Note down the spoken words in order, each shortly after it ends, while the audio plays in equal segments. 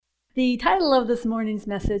The title of this morning's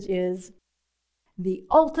message is The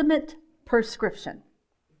Ultimate Prescription,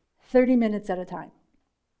 30 minutes at a time.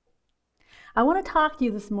 I want to talk to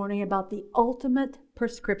you this morning about the ultimate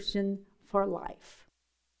prescription for life.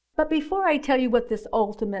 But before I tell you what this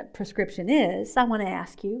ultimate prescription is, I want to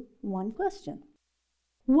ask you one question.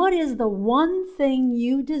 What is the one thing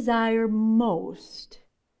you desire most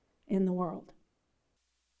in the world?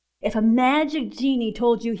 If a magic genie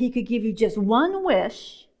told you he could give you just one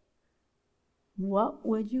wish, what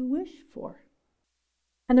would you wish for?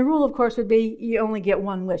 And the rule, of course, would be you only get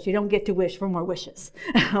one wish. You don't get to wish for more wishes,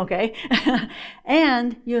 okay?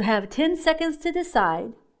 And you have 10 seconds to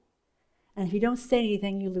decide, and if you don't say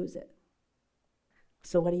anything, you lose it.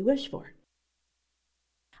 So what do you wish for?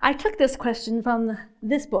 I took this question from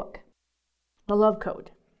this book, The Love Code.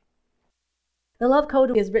 The Love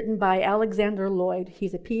Code is written by Alexander Lloyd.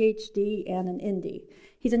 He's a PhD and an MD.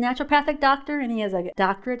 He's a naturopathic doctor, and he has a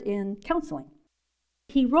doctorate in counseling.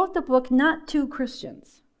 He wrote the book not to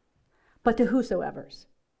Christians, but to whosoevers.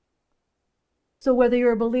 So whether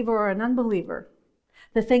you're a believer or an unbeliever,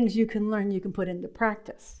 the things you can learn, you can put into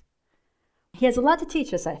practice. He has a lot to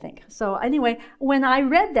teach us, I think. So anyway, when I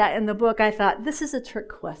read that in the book, I thought, this is a trick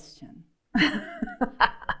question.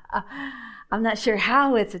 I'm not sure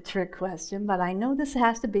how it's a trick question, but I know this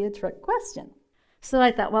has to be a trick question. So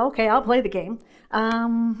I thought, well, okay, I'll play the game.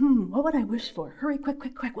 What would I wish for? Hurry, quick.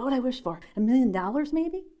 What would I wish for? $1 million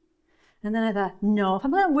maybe? And then I thought, no, if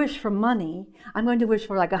I'm going to wish for money, I'm going to wish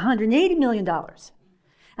for like $180 million.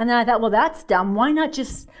 And then I thought, well, that's dumb. Why not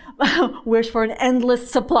just wish for an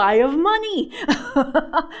endless supply of money?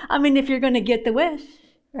 I mean, if you're going to get the wish,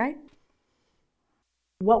 right?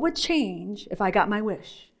 What would change if I got my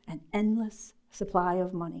wish? An endless supply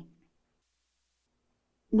of money.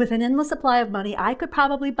 With an endless supply of money, I could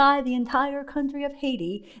probably buy the entire country of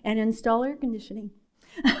Haiti and install air conditioning.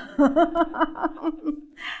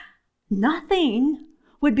 Nothing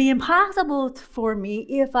would be impossible for me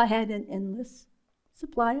if I had an endless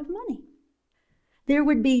supply of money. There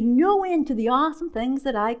would be no end to the awesome things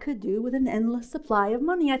that I could do with an endless supply of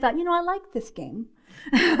money. I thought, I like this game.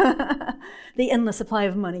 The endless supply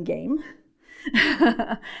of money game.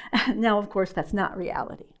 Now, of course, that's not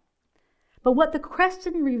reality. But what the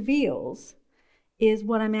question reveals is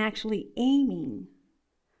what I'm actually aiming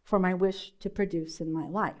for my wish to produce in my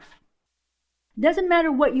life. It doesn't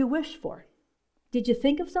matter what you wish for. Did you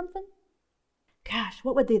think of something? Gosh,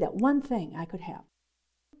 what would be that one thing I could have?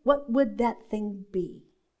 What would that thing be?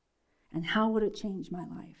 And how would it change my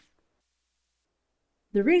life?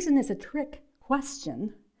 The reason it's a trick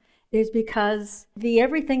question is because the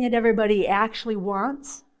everything that everybody actually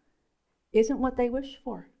wants isn't what they wish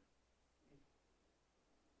for.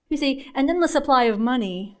 You see, an endless supply of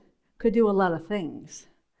money could do a lot of things.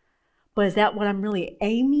 But is that what I'm really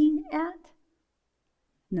aiming at?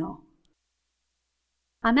 No.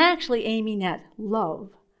 I'm actually aiming at love,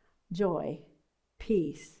 joy,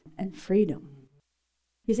 peace, and freedom.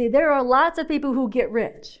 You see, there are lots of people who get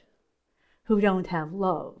rich who don't have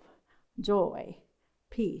love, joy,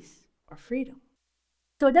 peace, or freedom.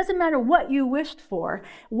 So it doesn't matter what you wished for.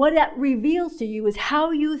 What that reveals to you is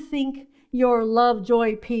how you think your love,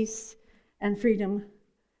 joy, peace, and freedom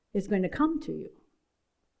is going to come to you.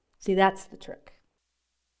 See, that's the trick.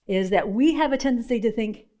 Is that we have a tendency to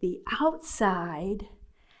think the outside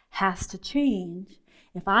has to change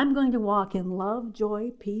if I'm going to walk in love,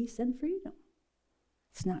 joy, peace, and freedom.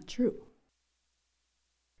 It's not true.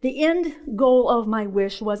 The end goal of my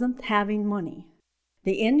wish wasn't having money.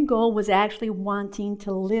 The end goal was actually wanting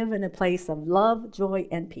to live in a place of love, joy,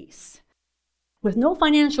 and peace. With no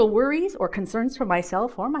financial worries or concerns for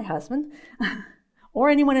myself or my husband, or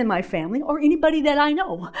anyone in my family, or anybody that I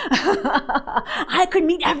know. I could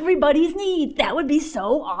meet everybody's needs. That would be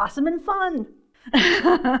so awesome and fun.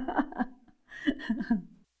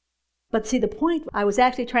 But see, the point I was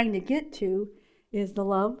actually trying to get to is the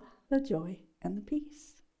love, the joy, and the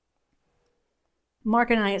peace. Mark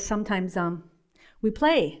and I sometimes, we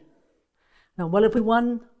play. Now, what if we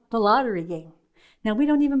won the lottery game? Now, we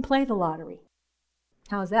don't even play the lottery.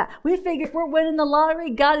 How's that? We figure if we're winning the lottery,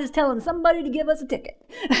 God is telling somebody to give us a ticket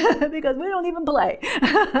because we don't even play.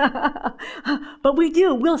 But we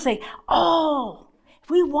do. We'll say, if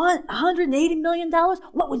we won $180 million,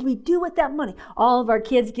 what would we do with that money? All of our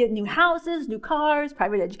kids get new houses, new cars,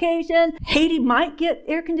 private education. Haiti might get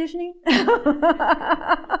air conditioning. But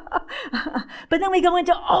then we go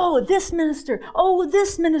into, this minister,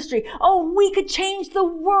 this ministry. We could change the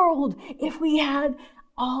world if we had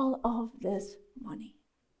all of this money.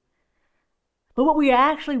 But what we're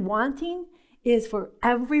actually wanting is for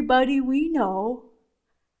everybody we know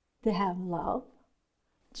to have love,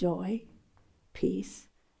 joy, peace,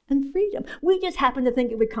 and freedom. We just happen to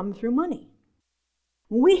think it would come through money.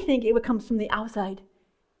 We think it would come from the outside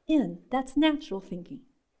in. That's natural thinking.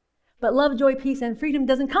 But love, joy, peace, and freedom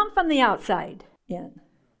doesn't come from the outside in.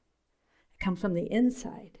 It comes from the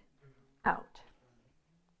inside out.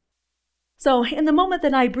 So in the moment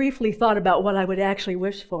that I briefly thought about what I would actually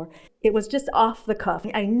wish for, it was just off the cuff.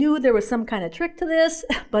 I knew there was some kind of trick to this,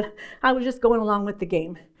 but I was just going along with the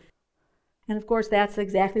game. And of course, that's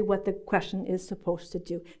exactly what the question is supposed to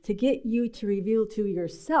do, to get you to reveal to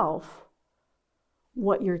yourself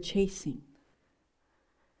what you're chasing.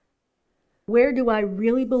 Where do I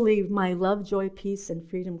really believe my love, joy, peace, and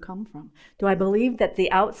freedom come from? Do I believe that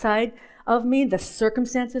the outside of me, the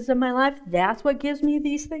circumstances of my life, that's what gives me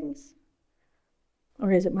these things?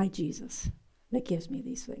 Or is it my Jesus that gives me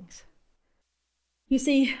these things? You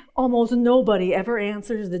see, almost nobody ever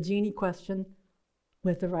answers the genie question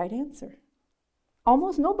with the right answer.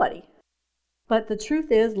 Almost nobody. But the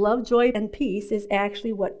truth is, love, joy, and peace is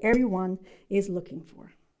actually what everyone is looking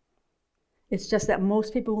for. It's just that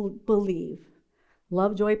most people believe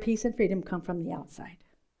love, joy, peace, and freedom come from the outside,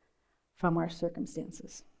 from our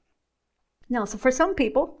circumstances. Now, so for some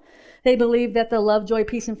people, they believe that the love, joy,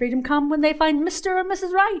 peace, and freedom come when they find Mr. or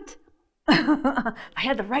Mrs. Right. If I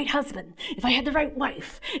had the right husband, if I had the right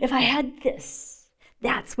wife, if I had this,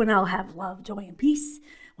 that's when I'll have love, joy, and peace.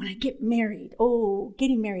 When I get married,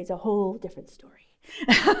 getting married is a whole different story.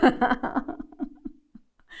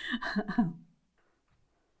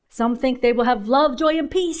 Some think they will have love, joy,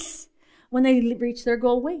 and peace when they reach their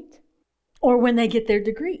goal weight, or when they get their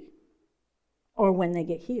degree, or when they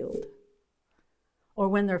get healed, or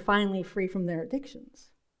when they're finally free from their addictions.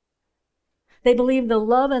 They believe the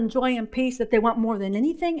love and joy and peace that they want more than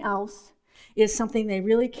anything else is something they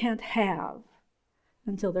really can't have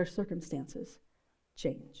until their circumstances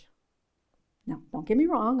change. Now, don't get me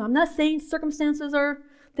wrong. I'm not saying circumstances are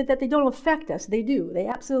that they don't affect us. They do. They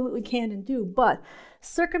absolutely can and do. But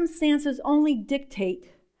circumstances only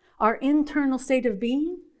dictate our internal state of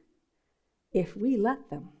being if we let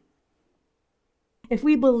them. If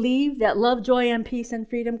we believe that love, joy, and peace and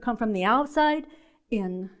freedom come from the outside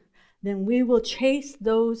in, then we will chase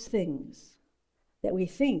those things that we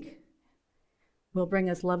think will bring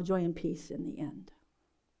us love, joy, and peace in the end.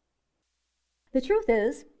 The truth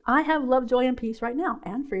is, I have love, joy, and peace right now,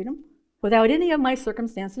 and freedom, without any of my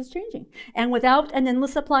circumstances changing, and without an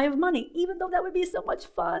endless supply of money, even though that would be so much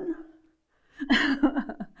fun.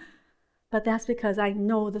 But that's because I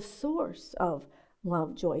know the source of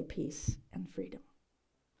love, joy, peace, and freedom.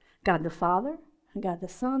 God the Father, and God the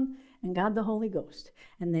Son, and God the Holy Ghost.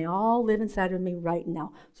 And they all live inside of me right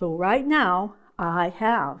now. So right now, I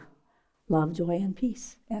have love, joy, and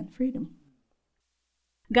peace, and freedom.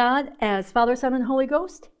 God, as Father, Son, and Holy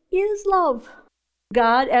Ghost, is love.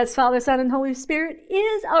 God, as Father, Son, and Holy Spirit,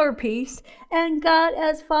 is our peace. And God,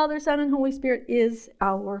 as Father, Son, and Holy Spirit, is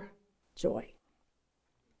our joy.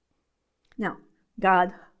 Now,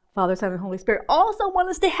 God, Father, Son, and Holy Spirit also want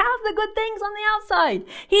us to have the good things on the outside.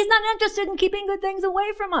 He's not interested in keeping good things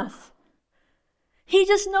away from us. He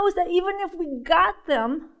just knows that even if we got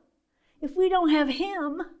them, if we don't have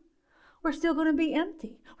Him, we're still going to be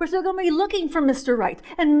empty. We're still going to be looking for Mr. Right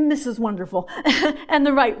and Mrs. Wonderful and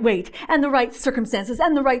the right weight and the right circumstances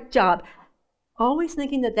and the right job. Always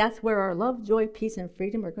thinking that that's where our love, joy, peace, and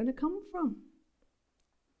freedom are going to come from.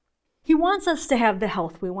 He wants us to have the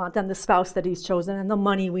health we want and the spouse that He's chosen and the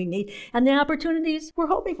money we need and the opportunities we're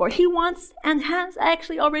hoping for. He wants and has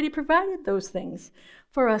actually already provided those things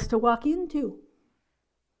for us to walk into.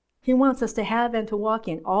 He wants us to have and to walk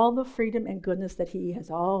in all the freedom and goodness that He has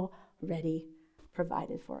already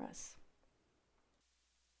provided for us.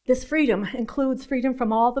 This freedom includes freedom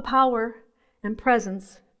from all the power and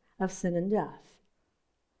presence of sin and death.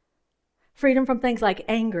 Freedom from things like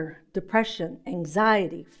anger, depression,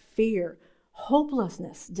 anxiety, fear,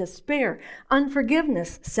 hopelessness, despair,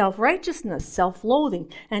 unforgiveness, self-righteousness,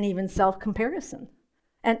 self-loathing, and even self-comparison.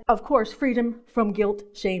 And of course, freedom from guilt,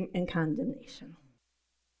 shame, and condemnation.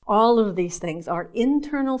 All of these things are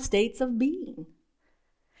internal states of being.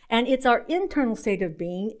 And it's our internal state of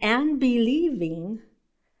being and believing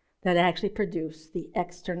that actually produce the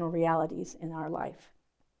external realities in our life.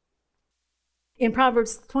 In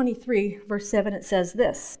Proverbs 23, verse 7, it says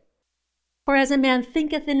this, "For as a man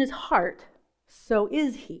thinketh in his heart, so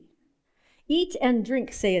is he. Eat and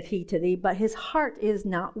drink, saith he to thee, but his heart is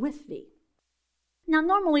not with thee." Now,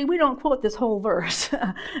 normally we don't quote this whole verse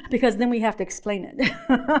because then we have to explain it.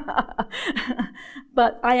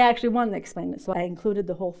 But I actually wanted to explain it, so I included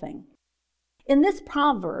the whole thing. In this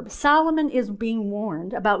proverb, Solomon is being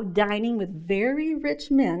warned about dining with very rich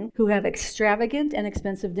men who have extravagant and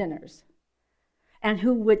expensive dinners, and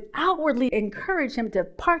who would outwardly encourage him to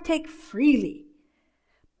partake freely,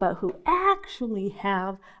 but who actually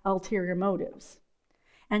have ulterior motives,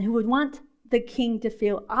 and who would want the king to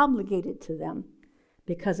feel obligated to them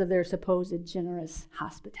because of their supposed generous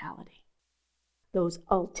hospitality. Those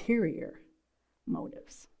ulterior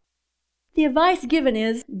motives. The advice given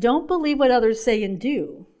is, don't believe what others say and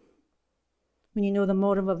do when you know the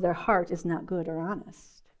motive of their heart is not good or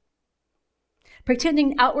honest.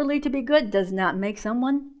 Pretending outwardly to be good does not make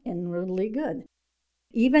someone inwardly good.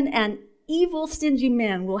 Even an evil, stingy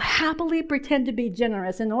man will happily pretend to be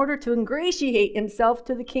generous in order to ingratiate himself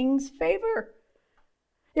to the king's favor.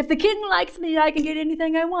 If the king likes me, I can get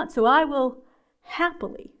anything I want, so I will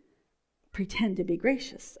happily pretend to be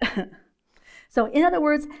gracious. So, in other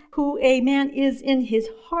words, who a man is in his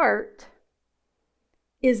heart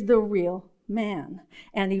is the real man.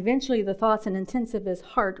 And eventually the thoughts and intents of his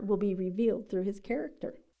heart will be revealed through his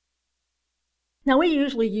character. Now, we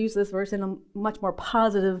usually use this verse in a much more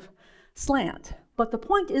positive slant, but the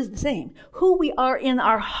point is the same. Who we are in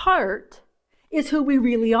our heart is who we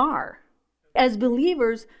really are. As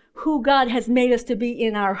believers, who God has made us to be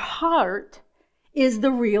in our heart is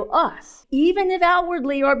the real us, even if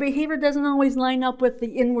outwardly our behavior doesn't always line up with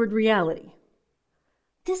the inward reality.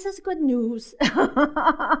 This is good news. Inwardly,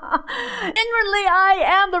 I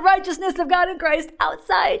am the righteousness of God in Christ.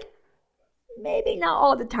 Outside, maybe not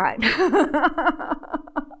all the time.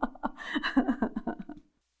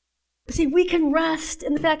 See, we can rest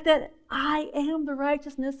in the fact that I am the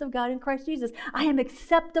righteousness of God in Christ Jesus. I am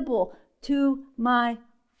acceptable to my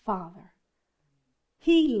Father.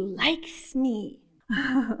 He likes me.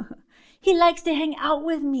 He likes to hang out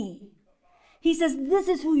with me. He says, this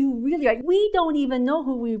is who you really are. We don't even know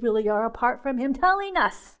who we really are apart from him telling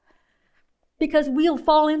us. Because we'll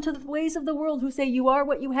fall into the ways of the world who say, you are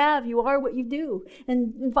what you have, you are what you do.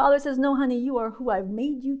 And Father says, no, honey, you are who I've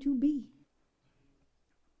made you to be.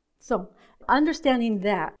 So, understanding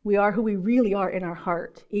that we are who we really are in our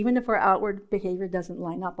heart, even if our outward behavior doesn't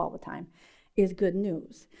line up all the time, is good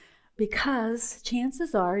news. Because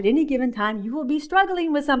chances are, at any given time, you will be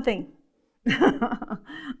struggling with something.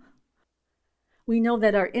 We know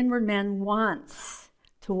that our inward man wants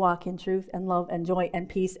to walk in truth and love and joy and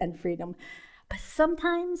peace and freedom. But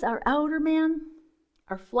sometimes our outer man,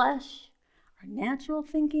 our flesh, our natural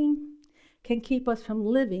thinking can keep us from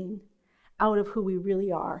living out of who we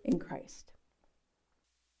really are in Christ.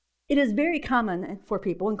 It is very common for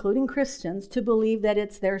people, including Christians, to believe that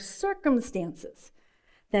it's their circumstances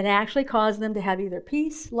that actually cause them to have either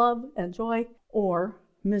peace, love, and joy, or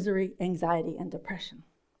misery, anxiety, and depression.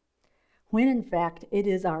 When in fact, it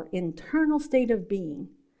is our internal state of being,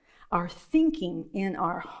 our thinking in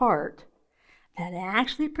our heart, that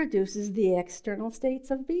actually produces the external states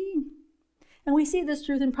of being. And we see this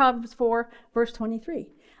truth in Proverbs 4, verse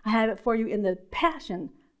 23. I have it for you in the Passion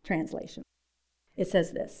Translation. It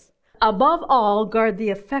says this, above all, guard the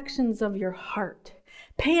affections of your heart.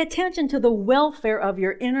 Pay attention to the welfare of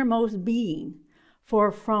your innermost being,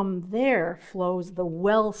 for from there flows the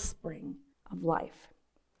wellspring of life.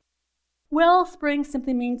 Wellspring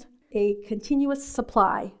simply means a continuous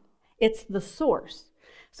supply. It's the source.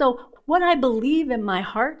 So what I believe in my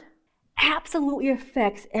heart absolutely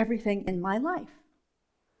affects everything in my life.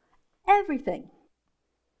 Everything.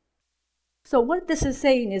 So what this is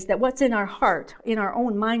saying is that what's in our heart, in our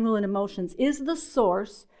own mind, will, and emotions, is the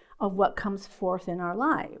source of what comes forth in our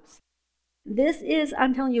lives. This is,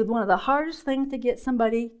 I'm telling you, one of the hardest things to get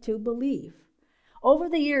somebody to believe. Over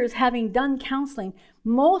the years, having done counseling,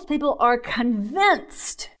 most people are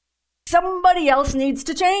convinced somebody else needs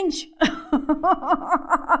to change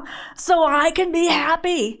so I can be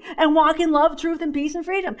happy and walk in love, truth, and peace and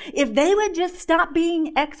freedom. If they would just stop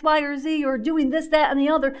being X, Y, or Z or doing this, that, and the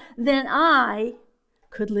other, then I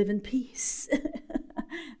could live in peace.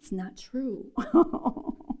 It's not true.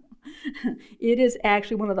 It is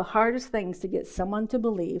actually one of the hardest things to get someone to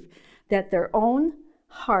believe that their own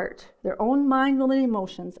heart, their own mind, will, and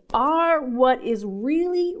emotions are what is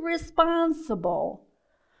really responsible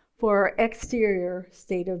for our exterior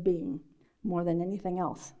state of being more than anything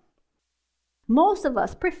else. Most of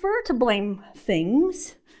us prefer to blame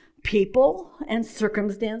things, people, and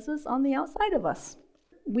circumstances on the outside of us.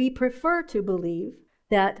 We prefer to believe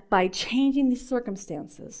that by changing these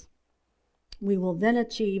circumstances, we will then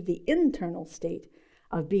achieve the internal state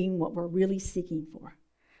of being what we're really seeking for.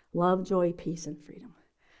 Love, joy, peace, and freedom,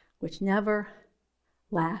 which never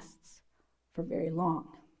lasts for very long.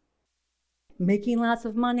 making lots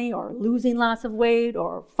of money or losing lots of weight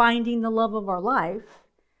or finding the love of our life,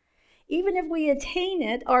 even if we attain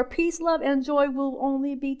it, our peace, love, and joy will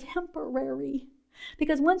only be temporary.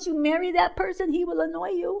 Because once you marry that person, he will annoy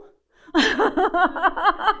you. Doesn't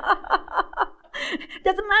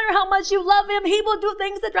matter how much you love him, he will do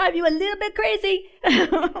things that drive you a little bit crazy.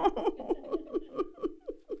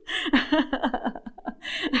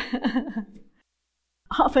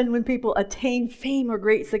 Often when people attain fame or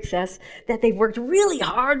great success that they've worked really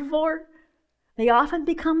hard for, they often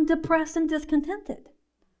become depressed and discontented.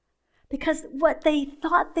 Because what they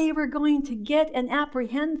thought they were going to get and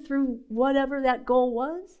apprehend through whatever that goal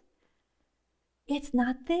was, it's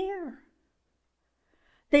not there.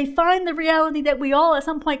 They find the reality that we all at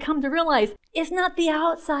some point come to realize, it's not the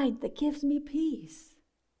outside that gives me peace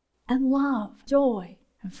and love, joy,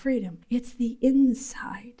 and freedom. It's the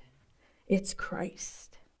inside. It's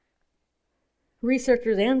Christ.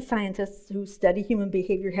 Researchers and scientists who study human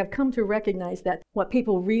behavior have come to recognize that what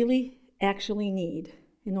people really actually need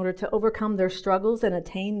in order to overcome their struggles and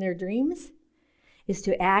attain their dreams is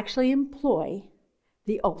to actually employ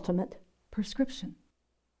the ultimate prescription.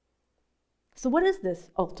 So what is this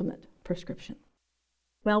ultimate prescription?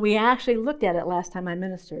 Well, we actually looked at it last time I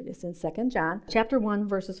ministered. It's in 2 John, chapter 1,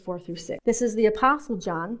 verses 4 through 6. This is the Apostle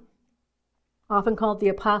John, often called the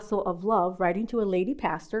Apostle of Love, writing to a lady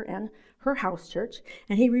pastor and her house church,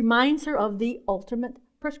 and he reminds her of the ultimate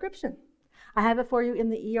prescription. I have it for you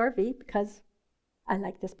in the ERV because I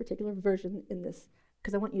like this particular version in this,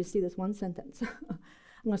 because I want you to see this one sentence. I'm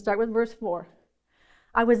going to start with verse 4.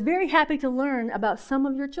 I was very happy to learn about some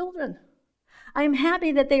of your children. I am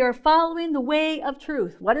happy that they are following the way of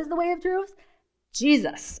truth. What is the way of truth?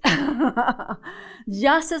 Jesus.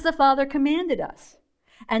 Just as the Father commanded us.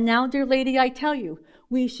 And now, dear lady, I tell you,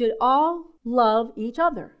 we should all love each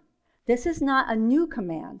other. This is not a new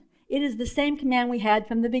command. It is the same command we had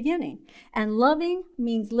from the beginning. And loving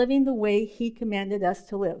means living the way he commanded us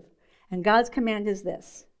to live. And God's command is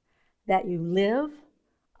this, that you live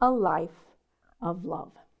a life of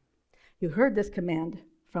love. You heard this command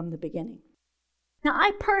from the beginning. Now,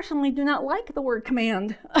 I personally do not like the word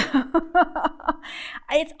command.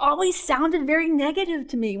 It's always sounded very negative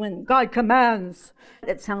to me when God commands.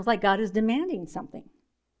 It sounds like God is demanding something.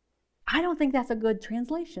 I don't think that's a good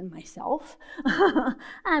translation myself.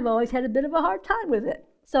 I've always had a bit of a hard time with it.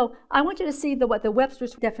 So I want you to see what the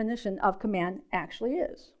Webster's definition of command actually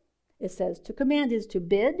is. It says to command is to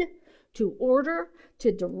bid, to order,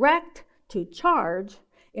 to direct, to charge,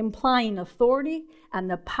 implying authority and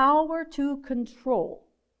the power to control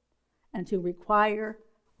and to require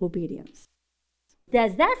obedience.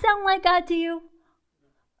 Does that sound like God to you?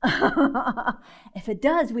 If it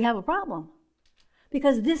does, we have a problem.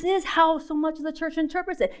 Because this is how so much of the church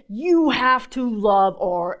interprets it. You have to love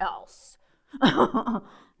or else.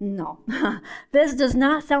 No, this does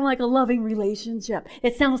not sound like a loving relationship.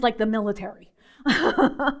 It sounds like the military.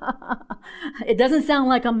 It doesn't sound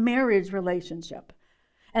like a marriage relationship.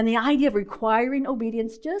 And the idea of requiring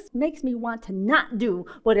obedience just makes me want to not do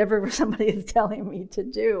whatever somebody is telling me to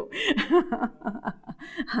do.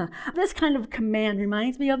 This kind of command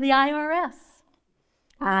reminds me of the IRS.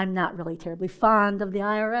 I'm not really terribly fond of the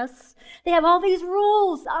IRS. They have all these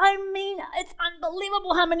rules. I mean, it's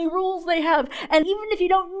unbelievable how many rules they have. And even if you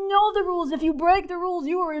don't know the rules, if you break the rules,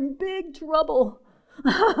 you are in big trouble.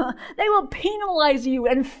 They will penalize you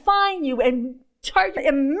and fine you and charge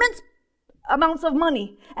immense amounts of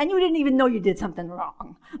money, and you didn't even know you did something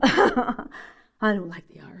wrong. I don't like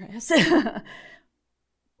the IRS.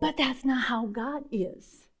 But that's not how God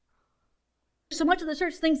is. So much of the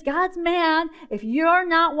church thinks God's mad. If you're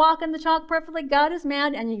not walking the chalk perfectly, God is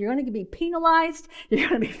mad, and you're going to be penalized, you're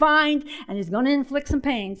going to be fined, and he's going to inflict some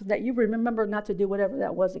pain so that you remember not to do whatever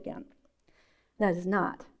that was again. That is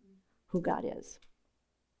not who God is.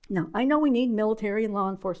 Now, I know we need military and law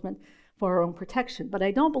enforcement for our own protection, but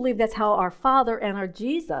I don't believe that's how our Father and our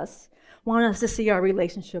Jesus want us to see our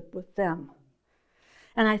relationship with them.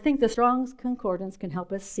 And I think the Strong's Concordance can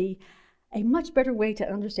help us see a much better way to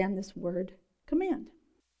understand this word command.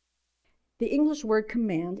 The English word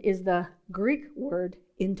command is the Greek word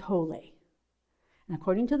intole. And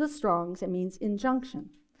according to the Strong's, it means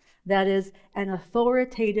injunction. That is an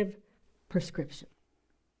authoritative prescription.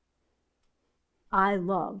 I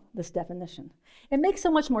love this definition. It makes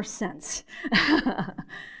so much more sense.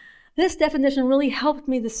 This definition really helped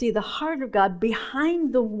me to see the heart of God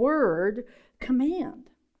behind the word command.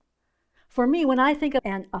 For me, when I think of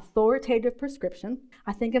an authoritative prescription,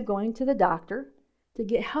 I think of going to the doctor to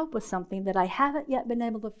get help with something that I haven't yet been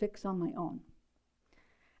able to fix on my own.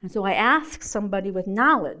 And so I ask somebody with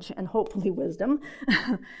knowledge and hopefully wisdom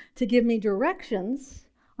to give me directions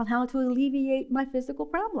on how to alleviate my physical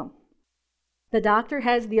problem. The doctor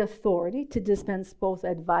has the authority to dispense both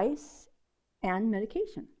advice and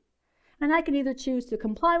medication. And I can either choose to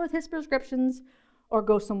comply with his prescriptions or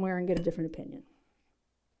go somewhere and get a different opinion.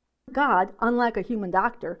 God, unlike a human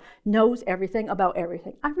doctor, knows everything about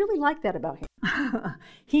everything. I really like that about him.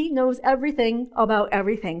 He knows everything about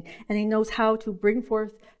everything, and he knows how to bring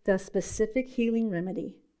forth the specific healing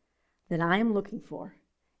remedy that I am looking for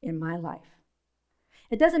in my life.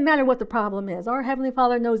 It doesn't matter what the problem is. Our Heavenly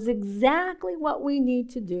Father knows exactly what we need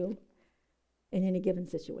to do in any given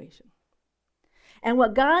situation. And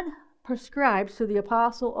what God prescribes to the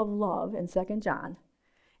apostle of love in 2 John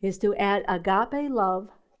is to add agape love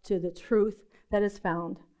to the truth that is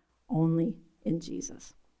found only in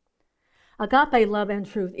Jesus. Agape love and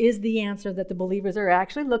truth is the answer that the believers are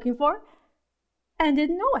actually looking for and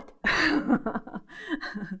didn't know it.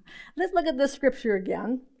 Let's look at this scripture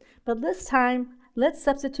again, but this time let's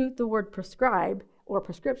substitute the word prescribe or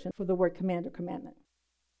prescription for the word command or commandment.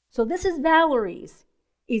 So this is Valerie's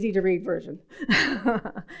easy to read version,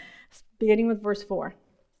 beginning with verse 4.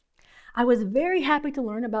 I was very happy to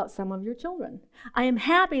learn about some of your children. I am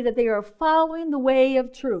happy that they are following the way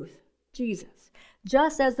of truth, Jesus,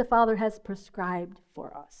 just as the Father has prescribed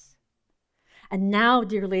for us. And now,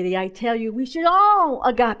 dear lady, I tell you, we should all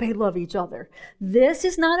agape love each other. This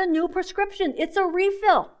is not a new prescription. It's a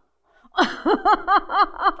refill.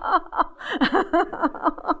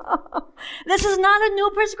 This is not a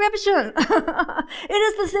new prescription. It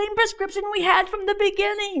is the same prescription we had from the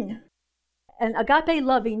beginning. And agape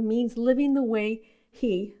loving means living the way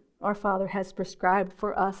He, our Father, has prescribed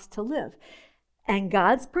for us to live. And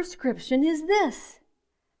God's prescription is this,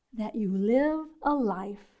 that you live a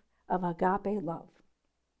life of agape love.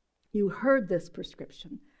 You heard this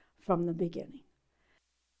prescription from the beginning.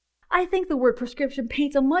 I think the word prescription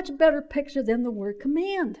paints a much better picture than the word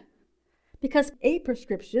command, because a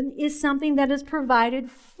prescription is something that is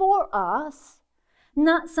provided for us,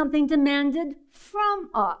 not something demanded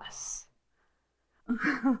from us.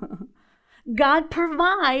 God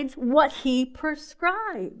provides what He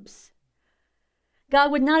prescribes. God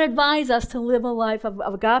would not advise us to live a life of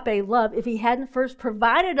agape love if He hadn't first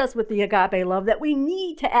provided us with the agape love that we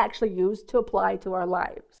need to actually use to apply to our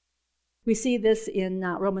lives. We see this in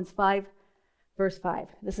Romans 5, verse 5.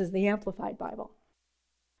 This is the Amplified Bible.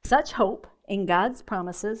 Such hope in God's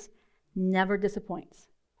promises never disappoints,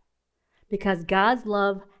 because God's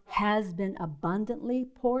love has been abundantly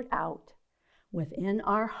poured out within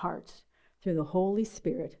our hearts through the Holy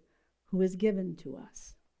Spirit who is given to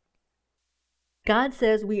us. God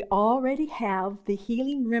says we already have the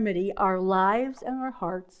healing remedy our lives and our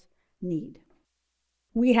hearts need.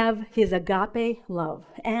 We have His agape love,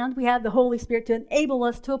 and we have the Holy Spirit to enable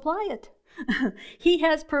us to apply it. He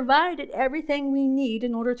has provided everything we need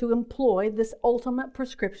in order to employ this ultimate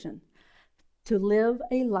prescription, to live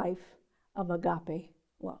a life of agape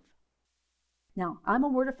love. Now, I'm a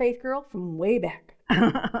Word of Faith girl from way back.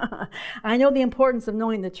 I know the importance of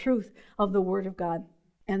knowing the truth of the Word of God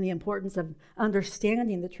and the importance of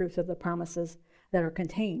understanding the truth of the promises that are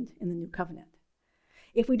contained in the New Covenant.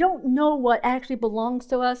 If we don't know what actually belongs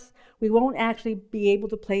to us, we won't actually be able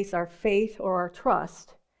to place our faith or our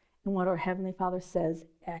trust in what our Heavenly Father says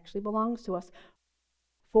actually belongs to us.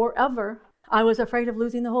 Forever, I was afraid of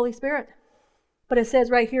losing the Holy Spirit. But it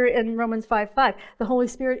says right here in Romans 5:5, the Holy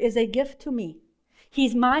Spirit is a gift to me.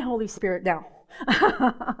 He's my Holy Spirit now.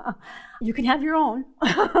 You can have your own.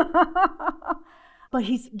 But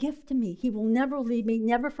He's a gift to me. He will never leave me,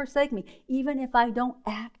 never forsake me, even if I don't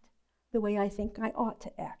act the way I think I ought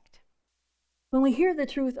to act. When we hear the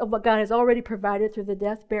truth of what God has already provided through the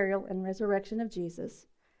death, burial, and resurrection of Jesus,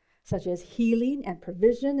 such as healing and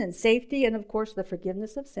provision and safety and, of course, the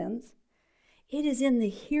forgiveness of sins, it is in the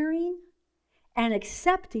hearing and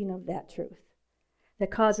accepting of that truth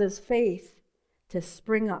that causes faith to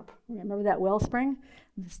spring up. Remember that wellspring?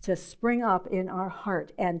 To spring up in our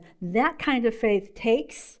heart. And that kind of faith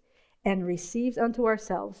takes and receives unto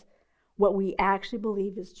ourselves what we actually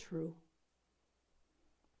believe is true.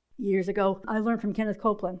 Years ago, I learned from Kenneth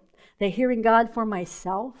Copeland that hearing God for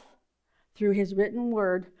myself through His written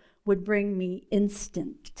word would bring me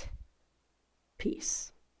instant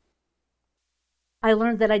peace. I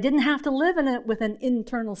learned that I didn't have to live in it with an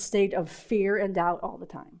internal state of fear and doubt all the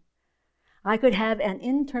time. I could have an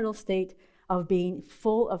internal state of being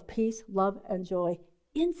full of peace, love, and joy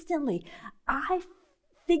instantly. I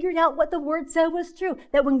figured out what the Word said was true,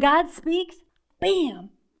 that when God speaks,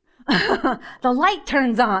 bam, the light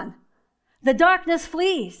turns on, the darkness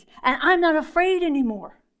flees, and I'm not afraid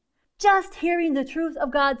anymore. Just hearing the truth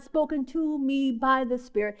of God spoken to me by the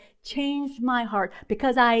Spirit changed my heart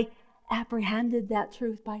because I apprehended that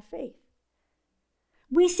truth by faith.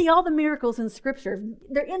 We see all the miracles in Scripture.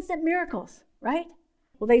 They're instant miracles, right?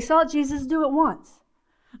 Well, they saw Jesus do it once.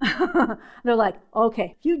 They're like,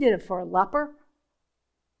 okay, if you did it for a leper,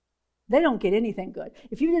 they don't get anything good.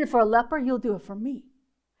 If you did it for a leper, you'll do it for me.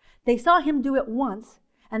 They saw him do it once,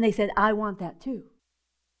 and they said, I want that too.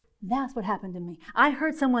 That's what happened to me. I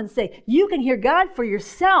heard someone say, you can hear God for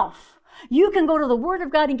yourself. You can go to the Word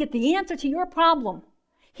of God and get the answer to your problem.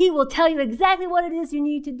 He will tell you exactly what it is you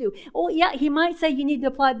need to do. Oh, yeah, he might say you need to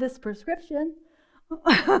apply this prescription.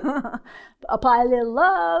 Apply a little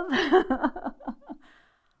love.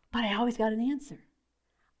 But I always got an answer.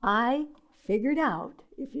 I figured out,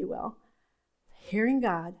 if you will, hearing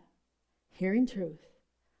God, hearing truth,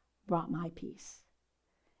 brought my peace.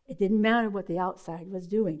 It didn't matter what the outside was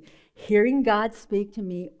doing. Hearing God speak to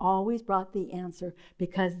me always brought the answer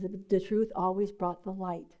because the truth always brought the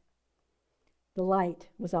light. The light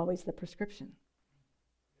was always the prescription.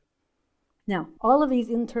 Now, all of these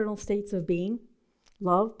internal states of being,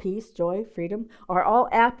 love, peace, joy, freedom, are all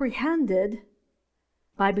apprehended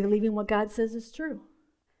by believing what God says is true.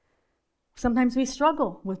 Sometimes we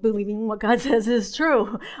struggle with believing what God says is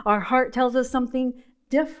true. Our heart tells us something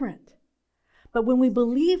different. But when we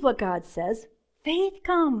believe what God says, faith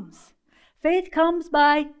comes. Faith comes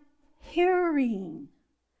by hearing,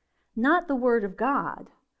 not the word of God,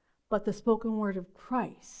 but the spoken word of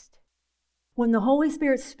Christ. When the Holy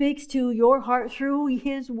Spirit speaks to your heart through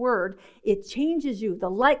His word, it changes you. The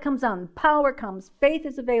light comes on, power comes, faith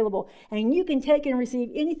is available, and you can take and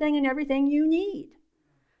receive anything and everything you need.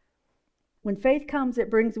 When faith comes, it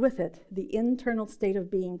brings with it the internal state of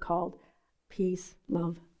being called peace,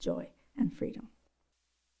 love, joy, and freedom.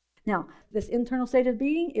 Now, this internal state of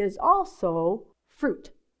being is also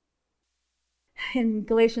fruit. In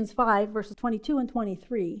Galatians 5, verses 22 and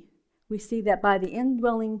 23, we see that by the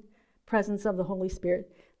indwelling presence of the Holy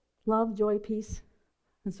Spirit, love, joy, peace,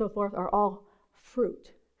 and so forth are all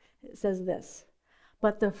fruit. It says this,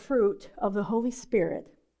 but the fruit of the Holy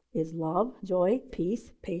Spirit is love, joy,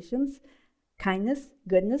 peace, patience, kindness,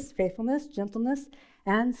 goodness, faithfulness, gentleness,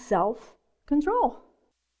 and self-control.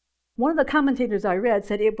 One of the commentators I read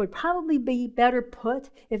said it would probably be better put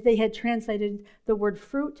if they had translated the word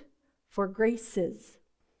fruit for graces.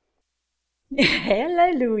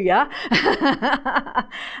 Hallelujah.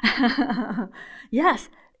 Yes,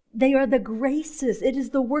 they are the graces. It is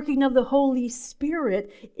the working of the Holy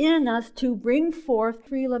Spirit in us to bring forth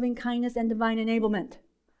free loving kindness and divine enablement.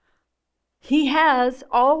 He has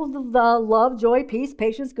all of the love, joy, peace,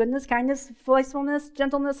 patience, goodness, kindness, faithfulness,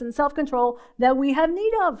 gentleness, and self-control that we have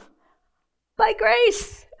need of by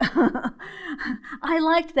grace. I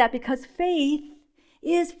liked that because faith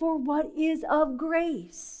is for what is of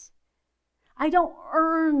grace. I don't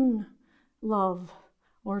earn love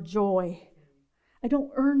or joy. I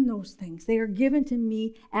don't earn those things. They are given to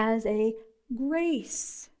me as a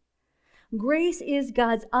grace. Grace is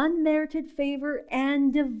God's unmerited favor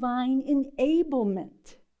and divine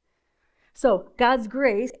enablement. So, God's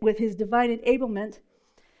grace, with His divine enablement,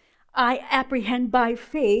 I apprehend by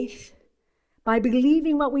faith, by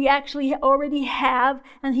believing what we actually already have,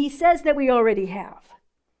 and He says that we already have.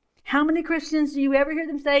 How many Christians do you ever hear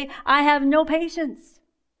them say, I have no patience?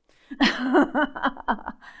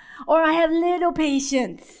 Or I have little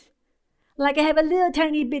patience. Like I have a little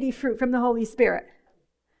tiny bitty fruit from the Holy Spirit.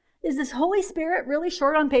 Is this Holy Spirit really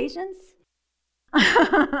short on patience?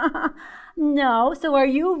 No. So are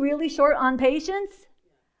you really short on patience?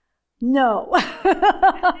 No.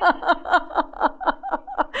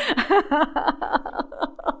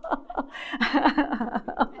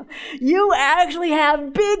 You actually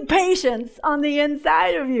have big patience on the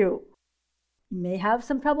inside of you. You may have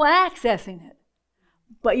some trouble accessing it,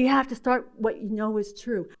 but you have to start what you know is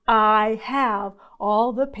true. I have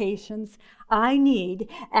all the patience I need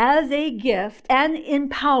as a gift and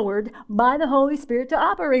empowered by the Holy Spirit to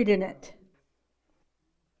operate in it.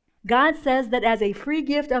 God says that as a free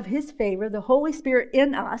gift of His favor, the Holy Spirit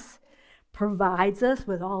in us provides us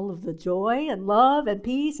with all of the joy and love and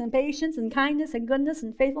peace and patience and kindness and goodness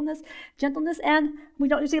and faithfulness, gentleness, and we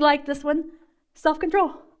don't usually like this one,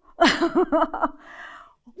 self-control.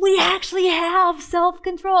 We actually have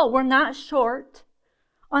self-control. We're not short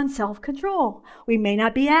on self-control. We may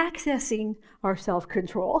not be accessing our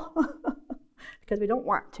self-control because we don't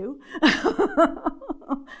want to,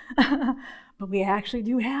 but we actually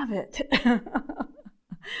do have it.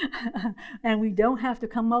 And we don't have to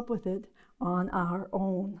come up with it on our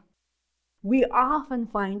own. We often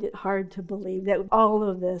find it hard to believe that all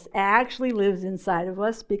of this actually lives inside of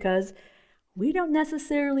us because we don't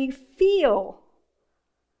necessarily feel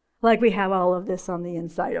like we have all of this on the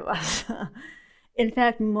inside of us. In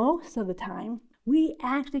fact, most of the time, we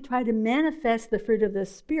actually try to manifest the fruit of the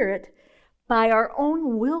Spirit by our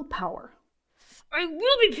own willpower. I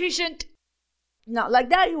will be patient. Not like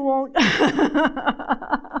that, you won't.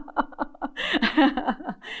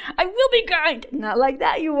 I will be kind. Not like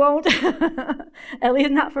that, you won't. At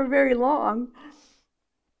least not for very long.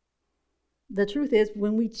 The truth is,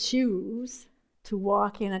 when we choose to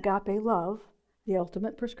walk in agape love, the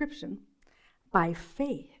ultimate prescription, by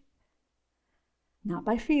faith, not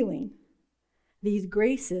by feeling, these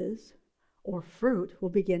graces or fruit will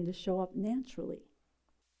begin to show up naturally.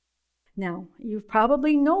 Now, you've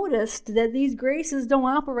probably noticed that these graces don't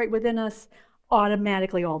operate within us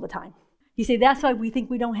automatically all the time. You see, that's why we think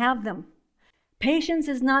we don't have them. Patience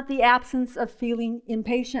is not the absence of feeling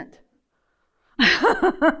impatient.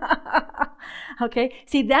 Okay?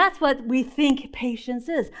 See, that's what we think patience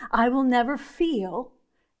is. I will never feel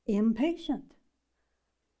impatient.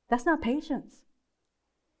 That's not patience.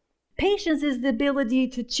 Patience is the ability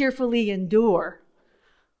to cheerfully endure.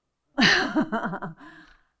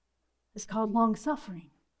 It's called long-suffering.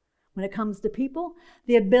 When it comes to people,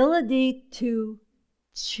 the ability to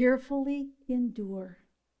cheerfully endure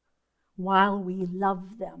while we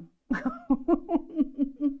love them.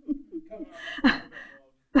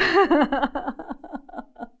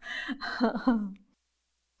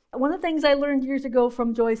 One of the things I learned years ago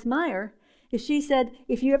from Joyce Meyer is she said,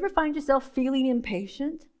 if you ever find yourself feeling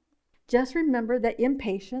impatient, just remember that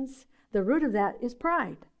impatience, the root of that is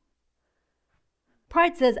pride.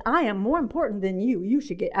 Pride says, I am more important than you. You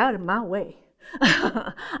should get out of my way.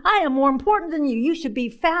 I am more important than you. You should be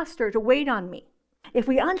faster to wait on me. If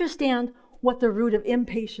we understand what the root of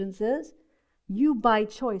impatience is, you by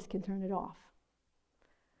choice can turn it off.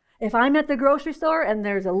 If I'm at the grocery store and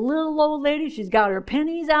there's a little old lady, she's got her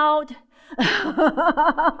pennies out.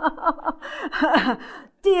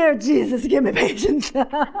 Dear Jesus, give me patience.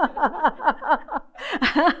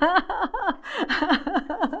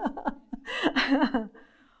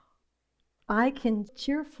 I can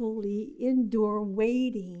cheerfully endure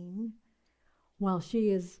waiting while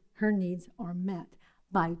her needs are met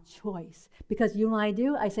by choice. Because you know what I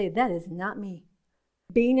do? I say, that is not me.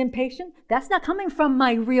 Being impatient, that's not coming from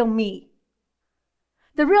my real me.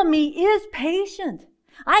 The real me is patient.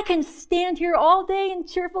 I can stand here all day and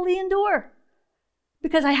cheerfully endure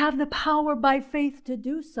because I have the power by faith to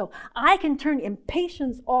do so. I can turn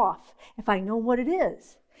impatience off if I know what it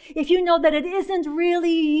is. If you know that it isn't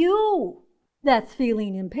really you that's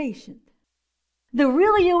feeling impatient. The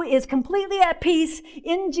real you is completely at peace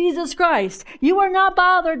in Jesus Christ. You are not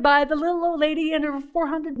bothered by the little old lady and her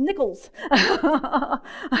 400 nickels.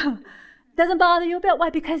 Doesn't bother you a bit. Why?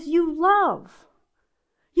 Because you love.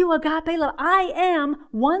 You agape love. I am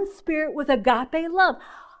one spirit with agape love.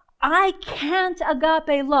 I can't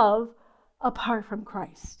agape love apart from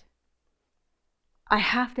Christ. I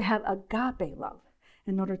have to have agape love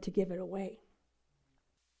in order to give it away.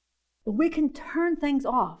 But we can turn things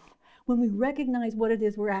off when we recognize what it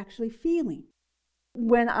is we're actually feeling.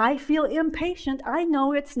 When I feel impatient, I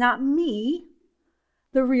know it's not me,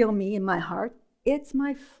 the real me in my heart. It's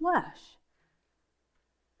my flesh.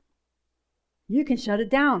 You can shut it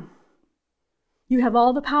down. You have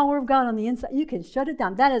all the power of God on the inside. You can shut it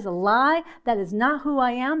down. That is a lie. That is not who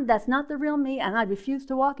I am. That's not the real me, and I refuse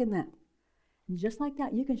to walk in that. And just like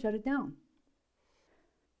that, you can shut it down.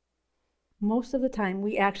 Most of the time,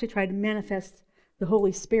 we actually try to manifest the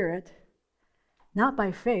Holy Spirit, not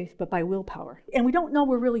by faith, but by willpower. And we don't know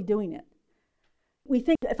we're really doing it. We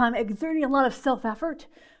think if I'm exerting a lot of self-effort,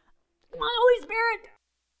 come on, Holy Spirit.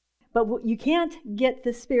 But you can't get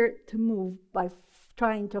the Spirit to move by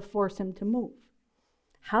trying to force him to move.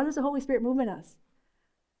 How does the Holy Spirit move in us?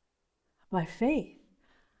 By faith.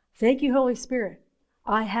 Thank you, Holy Spirit.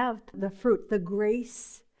 I have the fruit, the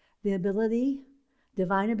grace, the ability,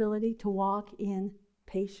 divine ability to walk in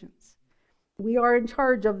patience. We are in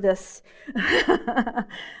charge of this,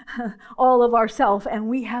 all of ourselves, and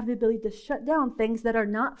we have the ability to shut down things that are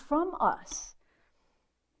not from us.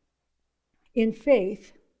 In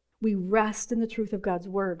faith, we rest in the truth of God's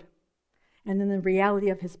word and in the reality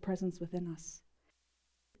of his presence within us.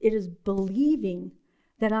 It is believing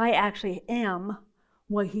that I actually am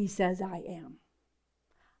what he says I am.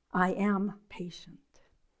 I am patient.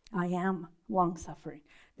 I am long-suffering.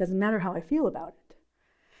 Doesn't matter how I feel about it.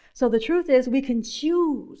 So the truth is we can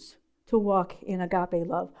choose to walk in agape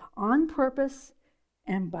love on purpose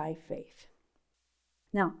and by faith.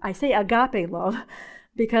 Now, I say agape love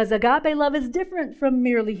Because agape love is different from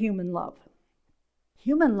merely human love.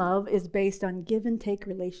 Human love is based on give and take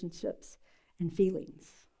relationships and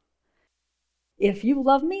feelings. If you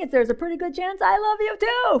love me, there's a pretty good chance I love you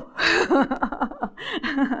too.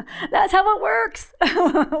 That's how it works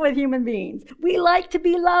with human beings. We like to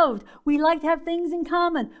be loved. We like to have things in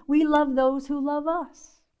common. We love those who love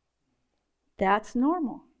us. That's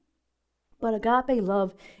normal. But agape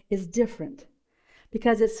love is different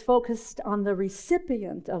because it's focused on the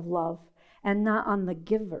recipient of love and not on the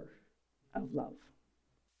giver of love.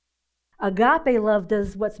 Agape love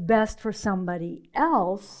does what's best for somebody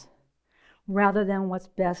else rather than what's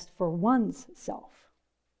best for one's self.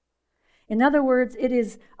 In other words, it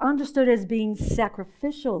is understood as being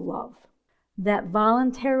sacrificial love that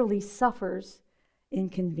voluntarily suffers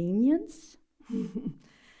inconvenience,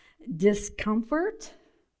 discomfort,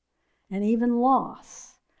 and even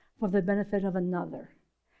loss for the benefit of another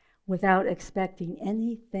without expecting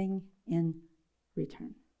anything in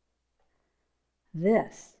return.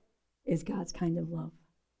 This is God's kind of love.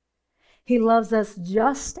 He loves us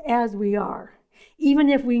just as we are, even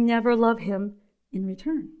if we never love him in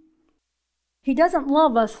return. He doesn't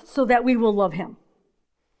love us so that we will love him.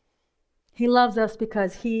 He loves us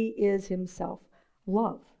because he is himself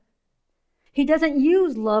love. He doesn't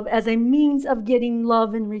use love as a means of getting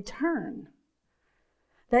love in return.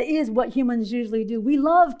 That is what humans usually do. We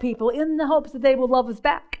love people in the hopes that they will love us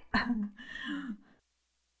back.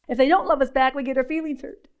 If they don't love us back, we get our feelings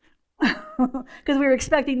hurt. Because we were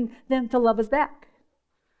expecting them to love us back.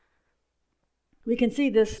 We can see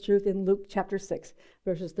this truth in Luke chapter 6,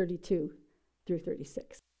 verses 32 through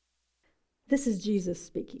 36. This is Jesus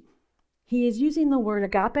speaking. He is using the word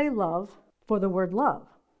agape love for the word love.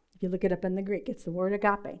 If you look it up in the Greek, it's the word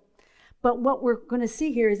agape. But what we're going to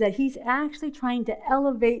see here is that he's actually trying to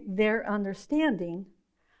elevate their understanding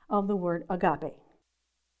of the word agape.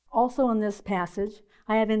 Also in this passage,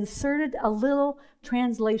 I have inserted a little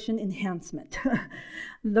translation enhancement.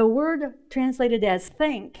 The word translated as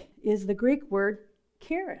thank is the Greek word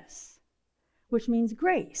charis, which means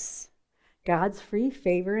grace, God's free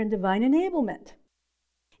favor and divine enablement.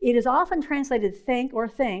 It is often translated thank or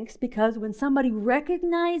thanks because when somebody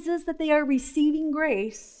recognizes that they are receiving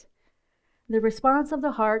grace, the response of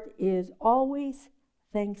the heart is always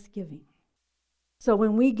thanksgiving. So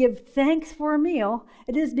when we give thanks for a meal,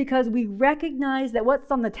 it is because we recognize that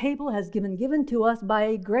what's on the table has been given to us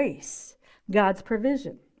by grace, God's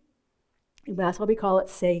provision. That's why we call it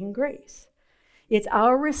saying grace. It's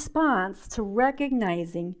our response to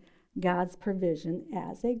recognizing God's provision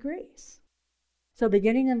as a grace. So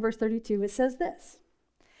beginning in verse 32, it says this: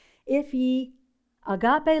 If ye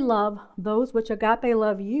agape love those which agape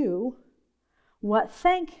love you, what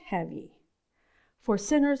thank have ye? For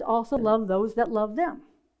sinners also love those that love them.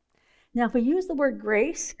 Now, if we use the word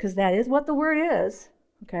grace, because that is what the word is,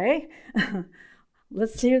 okay?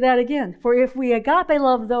 Let's hear that again. For if we agape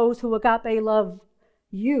love those who agape love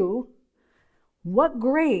you, what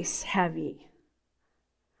grace have ye?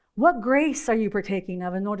 What grace are you partaking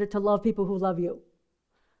of in order to love people who love you?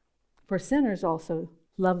 For sinners also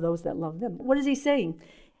love those that love them. What is he saying?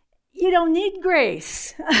 You don't need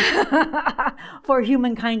grace for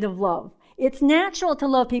human kind of love. It's natural to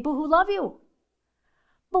love people who love you.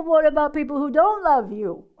 But what about people who don't love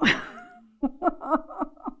you?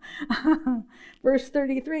 Verse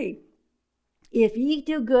 33. If ye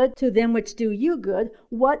do good to them which do you good,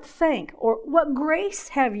 what thank or what grace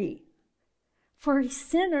have ye? For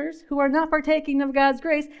sinners who are not partaking of God's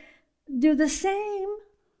grace do the same.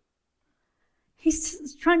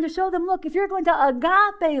 He's trying to show them, look, if you're going to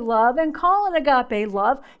agape love and call it agape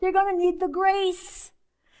love, you're going to need the grace,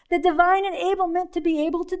 the divine enablement to be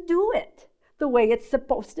able to do it the way it's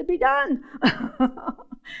supposed to be done.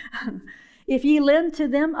 If ye lend to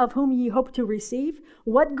them of whom ye hope to receive,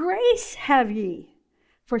 what grace have ye?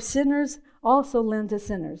 For sinners also lend to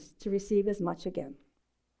sinners to receive as much again.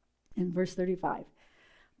 In verse 35,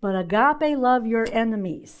 but agape love your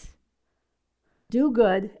enemies, do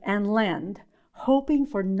good and lend, hoping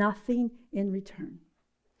for nothing in return.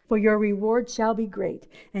 For your reward shall be great,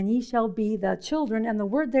 and ye shall be the children, and the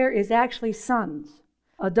word there is actually sons,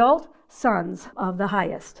 adult sons of the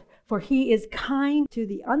highest. For he is kind to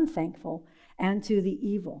the unthankful and to the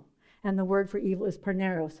evil. And the word for evil is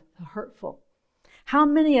perneros, hurtful. How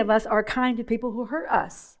many of us are kind to people who hurt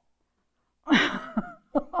us?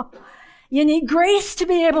 You need grace to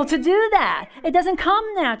be able to do that. It doesn't come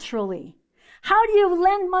naturally. How do you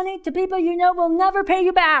lend money to people you know will never pay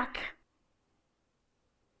you back?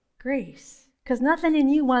 Grace Because nothing in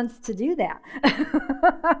you wants to do that.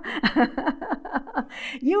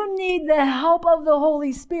 You need the help of the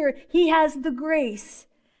Holy Spirit. He has the grace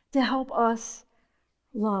to help us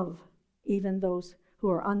love even those who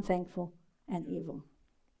are unthankful and evil.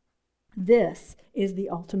 This is the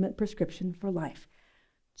ultimate prescription for life.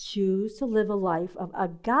 Choose to live a life of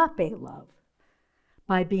agape love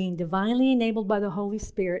by being divinely enabled by the Holy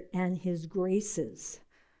Spirit and His graces.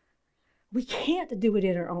 We can't do it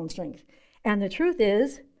in our own strength. And the truth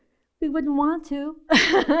is, we wouldn't want to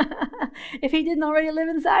if He didn't already live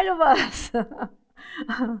inside of us.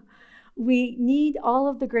 We need all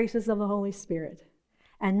of the graces of the Holy Spirit.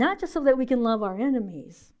 And not just so that we can love our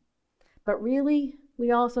enemies, but really,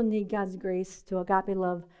 we also need God's grace to agape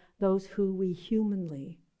love those who we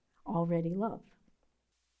humanly already love.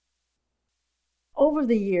 Over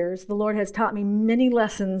the years, the Lord has taught me many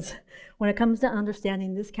lessons when it comes to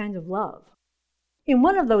understanding this kind of love. In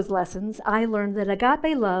one of those lessons, I learned that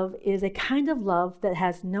agape love is a kind of love that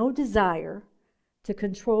has no desire to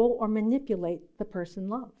control or manipulate the person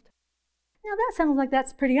loved. Now that sounds like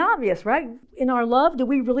that's pretty obvious, right? In our love, do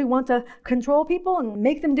we really want to control people and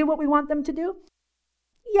make them do what we want them to do?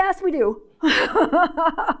 Yes, we do.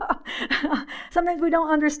 Sometimes we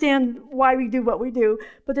don't understand why we do what we do,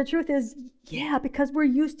 but the truth is, yeah, because we're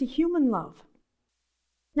used to human love.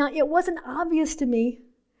 Now, it wasn't obvious to me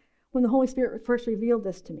when the Holy Spirit first revealed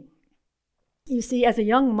this to me. You see, as a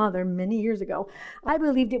young mother many years ago, I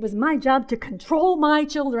believed it was my job to control my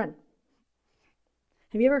children.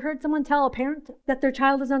 Have you ever heard someone tell a parent that their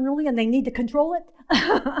child is unruly and they need to control it?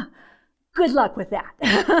 Good luck with that.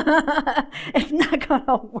 It's not going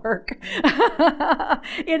to work.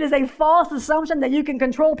 It is a false assumption that you can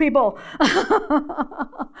control people.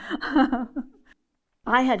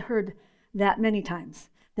 I had heard that many times,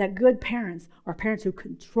 that good parents are parents who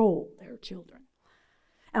control their children.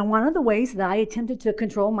 And one of the ways that I attempted to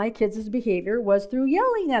control my kids' behavior was through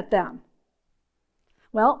yelling at them.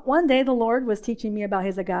 Well, one day the Lord was teaching me about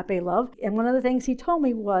His agape love, and one of the things He told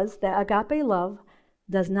me was that agape love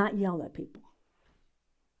does not yell at people.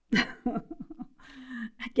 I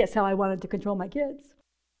guess how I wanted to control my kids.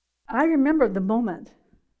 I remember the moment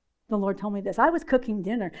the Lord told me this. I was cooking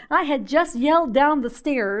dinner. I had just yelled down the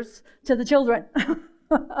stairs to the children.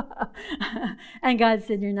 And God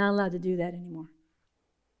said, "You're not allowed to do that anymore."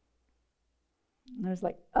 And I was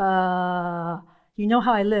like, you know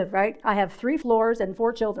how I live, right? I have 3 floors and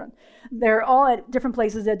 4 children. They're all at different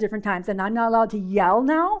places at different times, and I'm not allowed to yell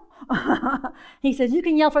now? He says, you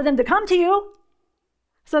can yell for them to come to you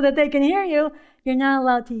so that they can hear you. You're not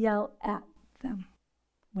allowed to yell at them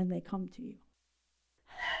when they come to you.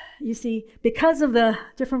 You see, because of the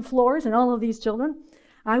different floors and all of these children,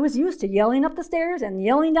 I was used to yelling up the stairs and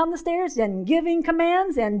yelling down the stairs and giving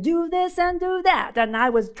commands and do this and do that. And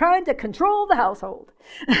I was trying to control the household.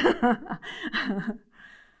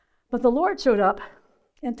 But the Lord showed up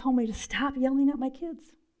and told me to stop yelling at my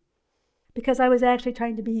kids because I was actually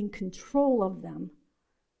trying to be in control of them,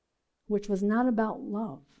 which was not about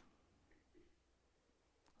love.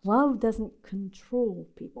 Love doesn't control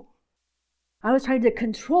people. I was trying to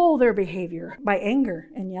control their behavior by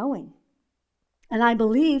anger and yelling. And I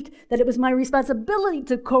believed that it was my responsibility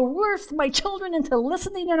to coerce my children into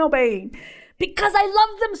listening and obeying because I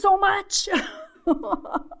loved them so much.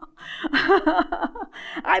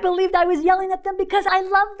 I believed I was yelling at them because I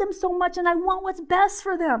love them so much and I want what's best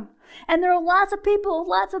for them. And there are lots of people,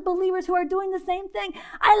 lots of believers who are doing the same thing.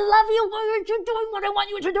 I love you, Lord, you're doing what I want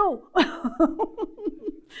you to do.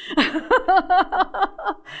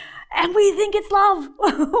 And we think it's love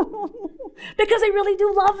because we really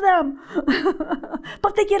do love them.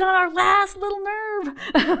 But they get on our last little nerve.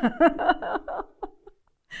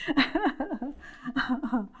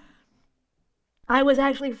 I was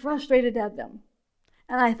actually frustrated at them.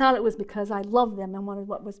 And I thought it was because I loved them and wanted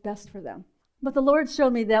what was best for them. But the Lord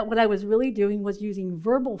showed me that what I was really doing was using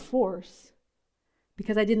verbal force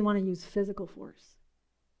because I didn't want to use physical force.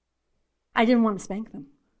 I didn't want to spank them.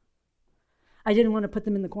 I didn't want to put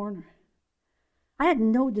them in the corner. I had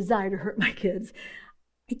no desire to hurt my kids.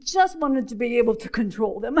 I just wanted to be able to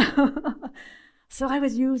control them. So I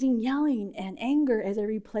was using yelling and anger as a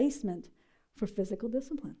replacement for physical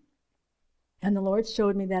discipline. And the Lord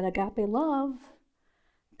showed me that agape love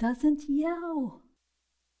doesn't yell.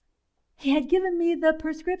 He had given me the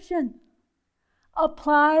prescription.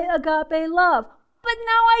 Apply agape love. But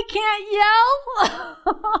now I can't yell?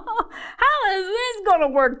 How is this going to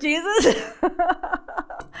work, Jesus?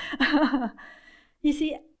 You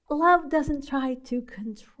see, love doesn't try to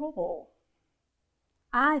control.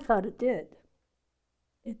 I thought it did.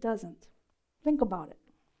 It doesn't. Think about it.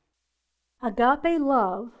 Agape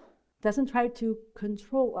love doesn't try to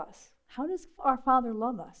control us. How does our Father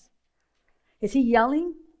love us? Is he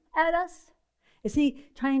yelling at us? Is he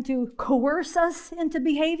trying to coerce us into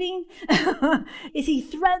behaving? Is he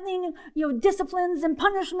threatening, disciplines and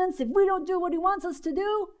punishments if we don't do what he wants us to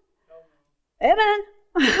do? No. Amen.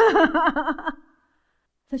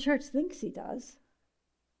 The church thinks he does.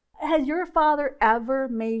 Has your Father ever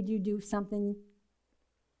made you do something?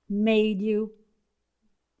 Made you?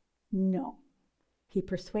 No. He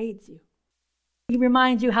persuades you. He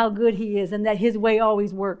reminds you how good he is and that his way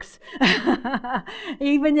always works.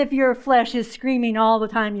 Even if your flesh is screaming all the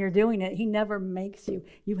time you're doing it, he never makes you.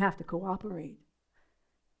 You have to cooperate.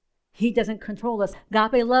 He doesn't control us.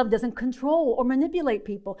 Agape love doesn't control or manipulate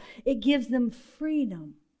people. It gives them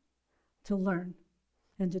freedom to learn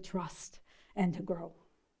and to trust and to grow.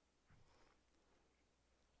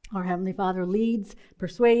 Our Heavenly Father leads,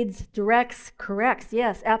 persuades, directs, corrects.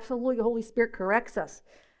 Yes, absolutely, the Holy Spirit corrects us.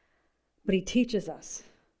 But he teaches us.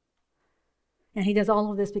 And he does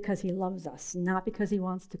all of this because he loves us, not because he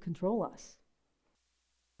wants to control us.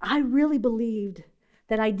 I really believed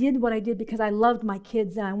that I did what I did because I loved my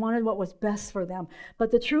kids and I wanted what was best for them.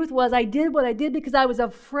 But the truth was I did what I did because I was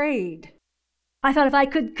afraid. I thought if I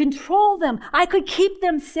could control them, I could keep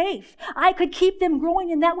them safe. I could keep them growing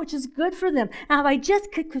in that which is good for them. And if I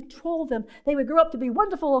just could control them, they would grow up to be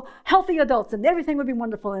wonderful, healthy adults, and everything would be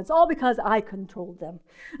wonderful. And it's all because I controlled them.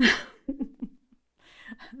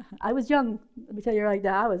 I was young. Let me tell you right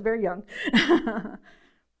now, I was very young.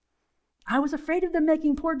 I was afraid of them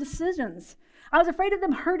making poor decisions. I was afraid of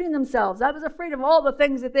them hurting themselves. I was afraid of all the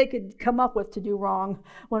things that they could come up with to do wrong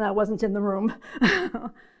when I wasn't in the room.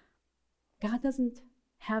 God doesn't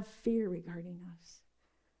have fear regarding us.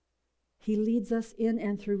 He leads us in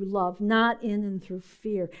and through love, not in and through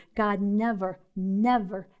fear. God never,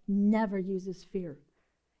 never, never uses fear.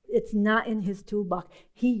 It's not in his toolbox.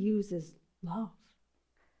 He uses love.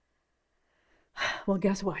 Well,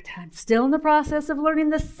 guess what? I'm still in the process of learning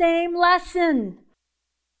the same lesson.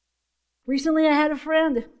 Recently, I had a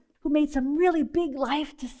friend who made some really big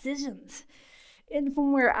life decisions. And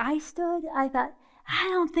from where I stood, I thought, I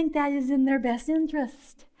don't think that is in their best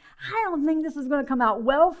interest. I don't think this is going to come out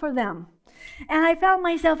well for them. And I found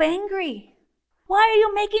myself angry. Why are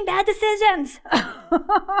you making bad decisions? Don't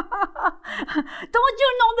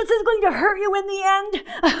you know this is going to hurt you in the end?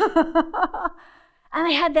 And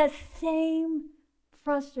I had that same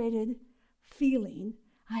frustrated feeling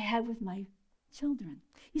I had with my children.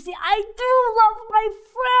 You see, I do love my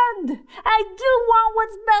friend. I do want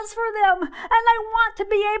what's best for them. And I want to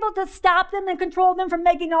be able to stop them and control them from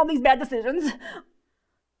making all these bad decisions.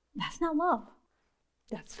 That's not love.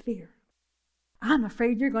 That's fear. I'm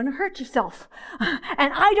afraid you're going to hurt yourself.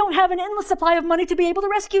 And I don't have an endless supply of money to be able to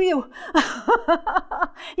rescue you.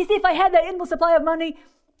 You see, if I had that endless supply of money,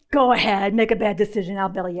 go ahead, make a bad decision. I'll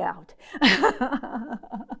bail you out.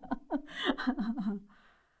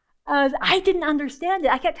 I didn't understand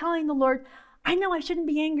it. I kept telling the Lord, I know I shouldn't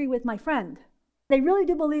be angry with my friend. They really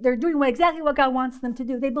do believe they're doing exactly what God wants them to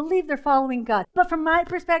do. They believe they're following God. But from my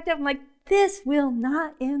perspective, I'm like, this will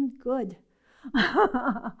not end good.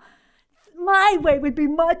 My way would be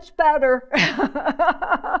much better.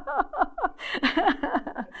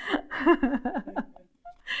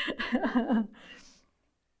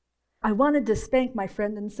 I wanted to spank my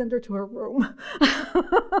friend and send her to her room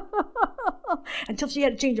until she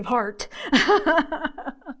had a change of heart.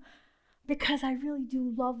 Because I really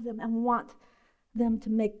do love them and want them to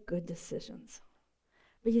make good decisions.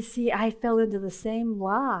 But you see, I fell into the same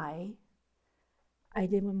lie I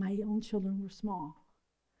did when my own children were small.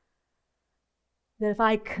 That if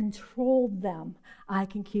I controlled them, I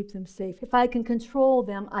can keep them safe. If I can control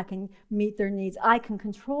them, I can meet their needs. I can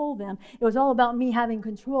control them. It was all about me having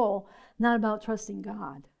control, not about trusting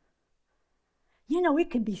God. You know,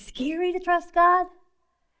 it can be scary to trust God,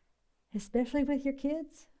 especially with your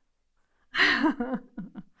kids. I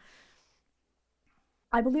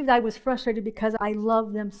believed I was frustrated because I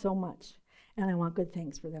love them so much, and I want good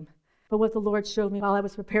things for them. But what the Lord showed me while I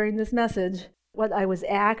was preparing this message, what I was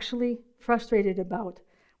actually frustrated about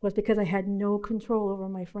was because I had no control over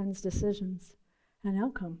my friends' decisions and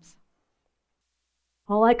outcomes.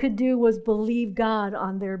 All I could do was believe God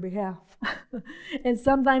on their behalf. And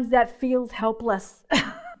sometimes that feels helpless.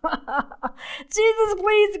 Jesus,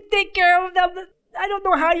 please take care of them. I don't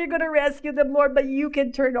know how you're going to rescue them, Lord, but you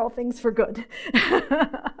can turn all things for good.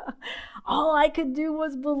 All I could do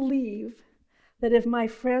was believe that if my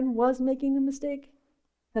friend was making a mistake,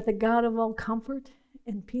 that the God of all comfort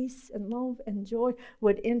and peace and love and joy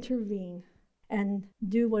would intervene and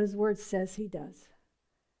do what his word says he does.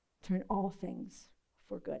 Turn all things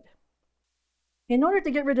for good. In order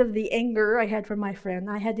to get rid of the anger I had for my friend,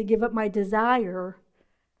 I had to give up my desire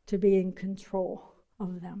to be in control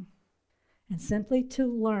of them. And simply to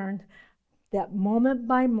learn that moment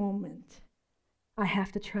by moment, I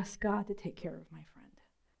have to trust God to take care of my friend,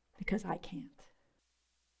 because I can't.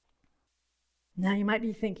 Now you might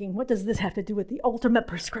be thinking, what does this have to do with the ultimate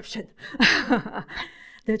prescription?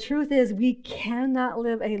 The truth is, we cannot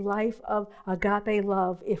live a life of agape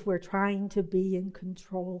love if we're trying to be in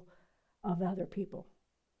control of other people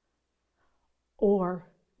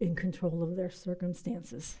or in control of their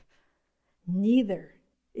circumstances. Neither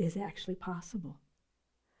is actually possible.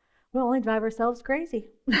 We'll only drive ourselves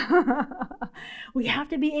crazy. We have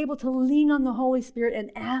to be able to lean on the Holy Spirit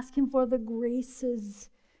and ask Him for the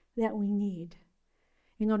graces that we need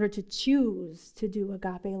in order to choose to do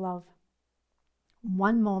agape love,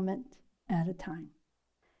 one moment at a time.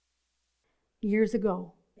 Years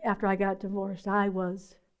ago, after I got divorced, I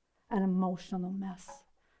was an emotional mess.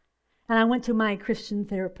 And I went to my Christian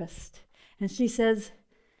therapist, and she says,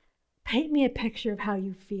 paint me a picture of how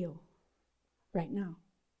you feel right now.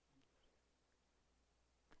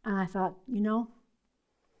 And I thought,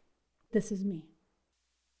 this is me.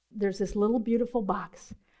 There's this little beautiful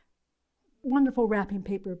box, wonderful wrapping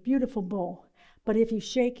paper, beautiful bowl. But if you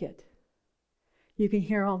shake it, you can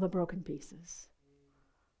hear all the broken pieces.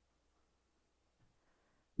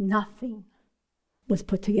 Nothing was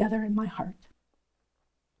put together in my heart.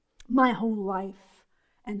 My whole life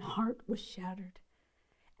and heart was shattered.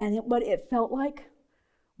 And what it felt like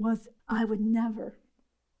was I would never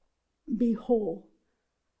be whole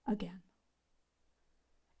again.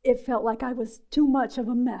 It felt like I was too much of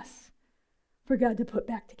a mess for God to put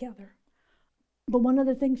back together. But one of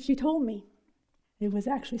the things she told me, it was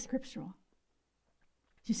actually scriptural.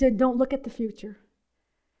 She said, don't look at the future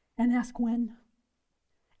and ask when.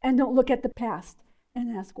 And don't look at the past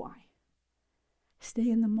and ask why. Stay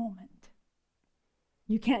in the moment.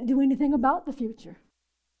 You can't do anything about the future.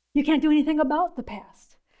 You can't do anything about the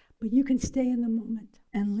past. But you can stay in the moment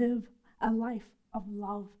and live a life of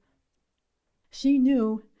love. She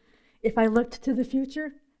knew if I looked to the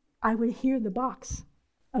future, I would hear the box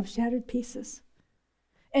of shattered pieces.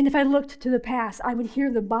 And if I looked to the past, I would hear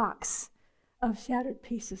the box of shattered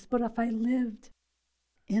pieces. But if I lived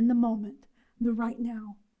in the moment, the right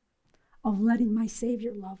now, of letting my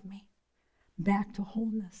Savior love me back to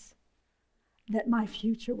wholeness, that my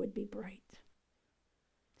future would be bright.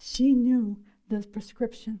 She knew the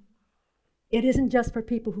prescription. It isn't just for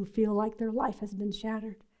people who feel like their life has been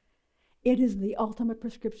shattered. It is the ultimate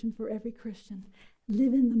prescription for every Christian.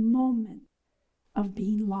 Live in the moment of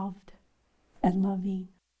being loved and loving.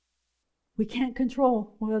 We can't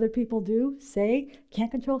control what other people do, say,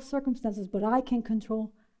 can't control circumstances, but I can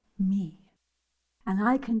control me. And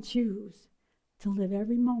I can choose to live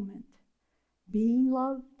every moment being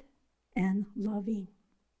loved and loving.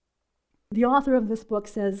 The author of this book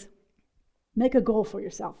says, make a goal for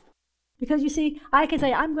yourself. Because you see, I can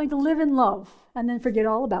say, I'm going to live in love, and then forget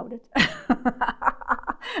all about it.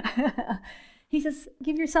 He says,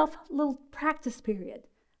 give yourself a little practice period,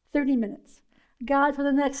 30 minutes. God, for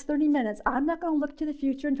the next 30 minutes, I'm not going to look to the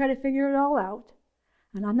future and try to figure it all out.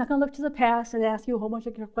 And I'm not going to look to the past and ask you a whole bunch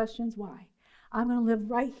of questions why. I'm going to live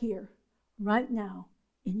right here, right now,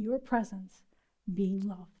 in your presence, being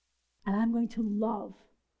loved. And I'm going to love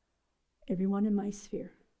everyone in my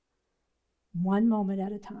sphere, one moment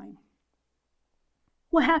at a time.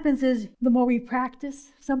 What happens is the more we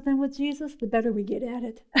practice something with Jesus, the better we get at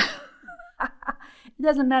it. It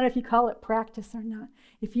doesn't matter if you call it practice or not.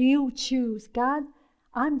 If you choose, God,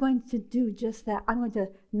 I'm going to do just that. I'm going to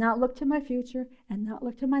not look to my future and not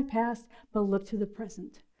look to my past, but look to the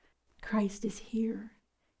present. Christ is here.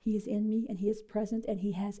 He is in me and He is present and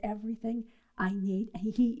He has everything I need.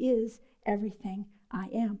 And He is everything I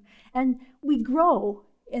am. And we grow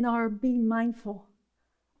in our being mindful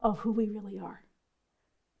of who we really are.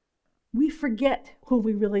 We forget who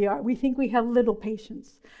we really are. We think we have little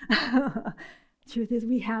patience. Truth is,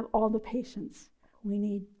 we have all the patience we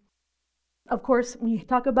need. Of course, when you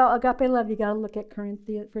talk about agape love, you got to look at 1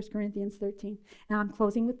 Corinthians 13. And I'm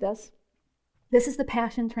closing with this. This is the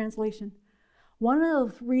Passion Translation. One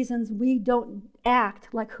of the reasons we don't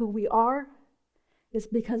act like who we are is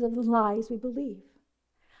because of the lies we believe.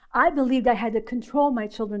 I believed I had to control my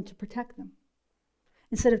children to protect them,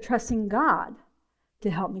 instead of trusting God to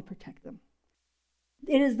help me protect them.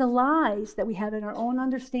 It is the lies that we have in our own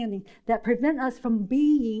understanding that prevent us from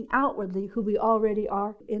being outwardly who we already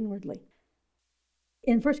are inwardly.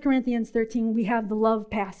 In 1 Corinthians 13, we have the love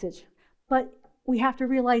passage, but we have to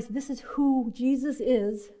realize this is who Jesus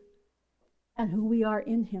is and who we are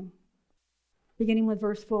in Him. Beginning with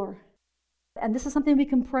verse 4. And this is something we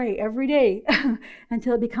can pray every day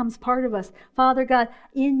until it becomes part of us. Father God,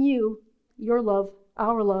 in you, your love,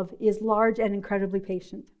 our love, is large and incredibly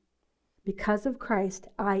patient. Because of Christ,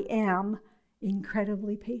 I am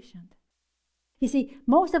incredibly patient. You see,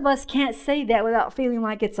 most of us can't say that without feeling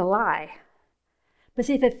like it's a lie. But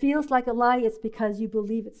see, if it feels like a lie, it's because you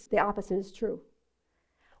believe the opposite is true.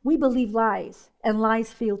 We believe lies, and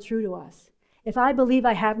lies feel true to us. If I believe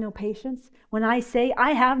I have no patience, when I say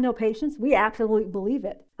I have no patience, we absolutely believe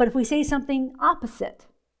it. But if we say something opposite,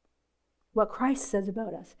 what Christ says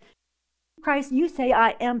about us, Christ, you say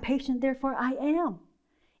I am patient, therefore I am.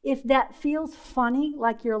 If that feels funny,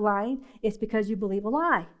 like you're lying, it's because you believe a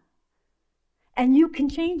lie. And you can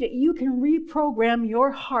change it. You can reprogram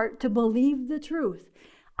your heart to believe the truth.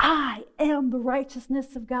 I am the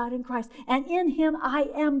righteousness of God in Christ. And in him I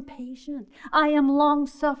am patient. I am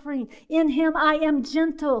long-suffering. In him I am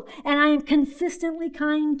gentle. And I am consistently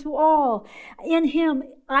kind to all. In him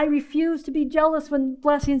I refuse to be jealous when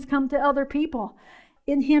blessings come to other people.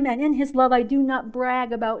 In him and in his love I do not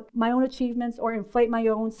brag about my own achievements or inflate my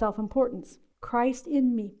own self-importance. Christ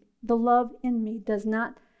in me, the love in me, does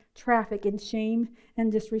not traffic in shame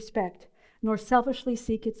and disrespect, nor selfishly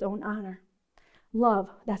seek its own honor. Love,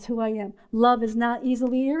 that's who I am. Love is not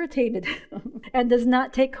easily irritated and does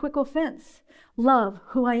not take quick offense. Love,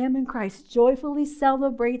 who I am in Christ, joyfully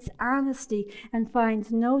celebrates honesty and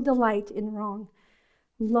finds no delight in wrong.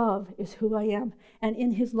 Love is who I am, and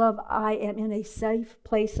in his love I am in a safe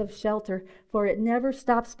place of shelter, for it never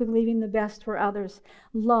stops believing the best for others.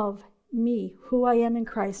 Love, me, who I am in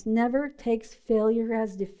Christ, never takes failure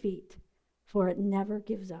as defeat, for it never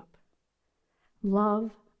gives up.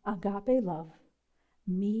 Love, agape love,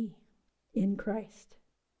 me in Christ,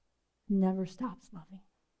 never stops loving.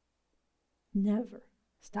 Never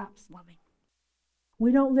stops loving.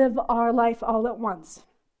 We don't live our life all at once.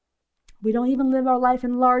 We don't even live our life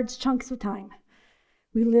in large chunks of time.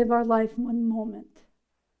 We live our life one moment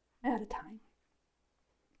at a time.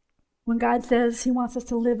 When God says he wants us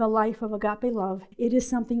to live a life of agape love, it is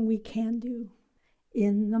something we can do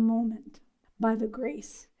in the moment by the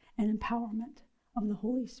grace and empowerment of the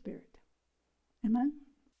Holy Spirit. Amen?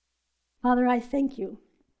 Father, I thank you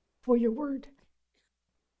for your word.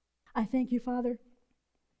 I thank you, Father,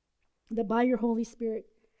 that by your Holy Spirit,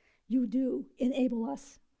 you do enable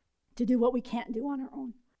us to do what we can't do on our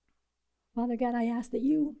own. Father God, I ask that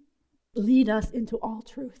you lead us into all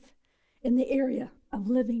truth in the area of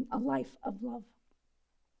living a life of love.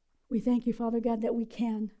 We thank you, Father God, that we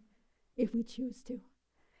can if we choose to.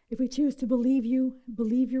 If we choose to believe you,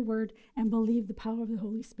 believe your word, and believe the power of the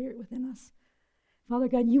Holy Spirit within us. Father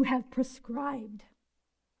God, you have prescribed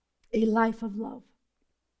a life of love,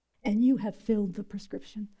 and you have filled the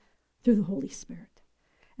prescription through the Holy Spirit.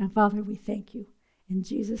 And Father, we thank you. In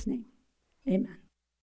Jesus' name, amen.